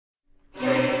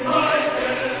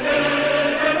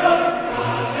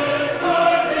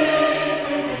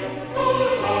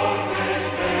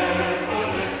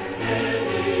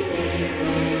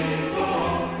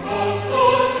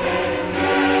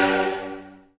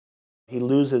He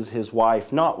loses his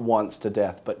wife not once to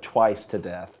death, but twice to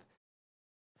death.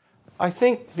 I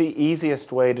think the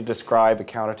easiest way to describe a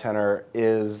countertenor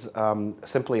is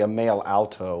simply a male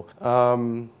alto.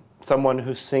 Someone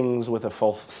who sings with a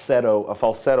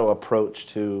falsetto approach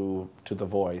to the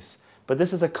voice. But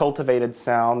this is a cultivated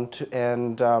sound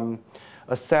and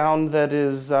a sound that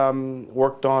is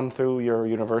worked on through your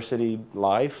university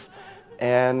life,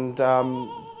 and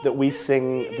that we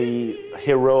sing the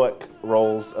heroic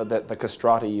roles that the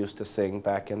castrati used to sing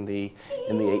back in the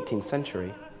 18th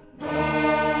century.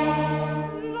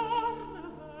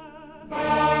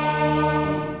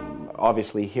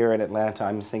 Obviously, here in Atlanta,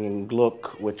 I'm singing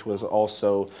Gluck, which was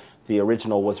also, the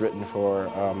original was written for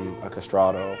a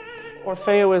castrato.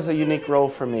 Orfeo is a unique role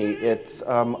for me. It's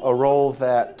a role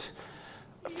that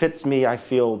fits me, I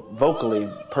feel,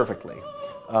 vocally perfectly.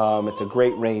 It's a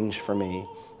great range for me.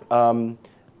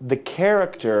 The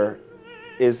character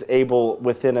is able,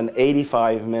 within an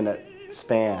 85-minute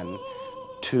span,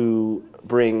 to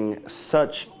bring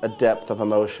such a depth of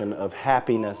emotion of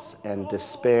happiness and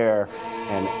despair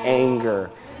and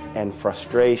anger and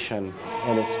frustration,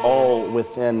 and it's all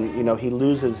within, you know, he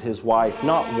loses his wife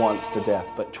not once to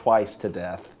death, but twice to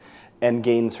death, and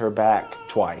gains her back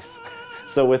twice.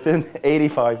 So within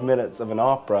 85 minutes of an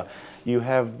opera, you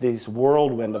have this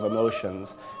whirlwind of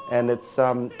emotions, and it's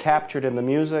captured in the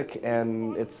music,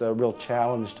 and it's a real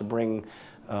challenge to bring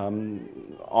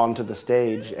onto the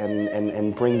stage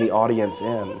and bring the audience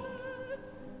in.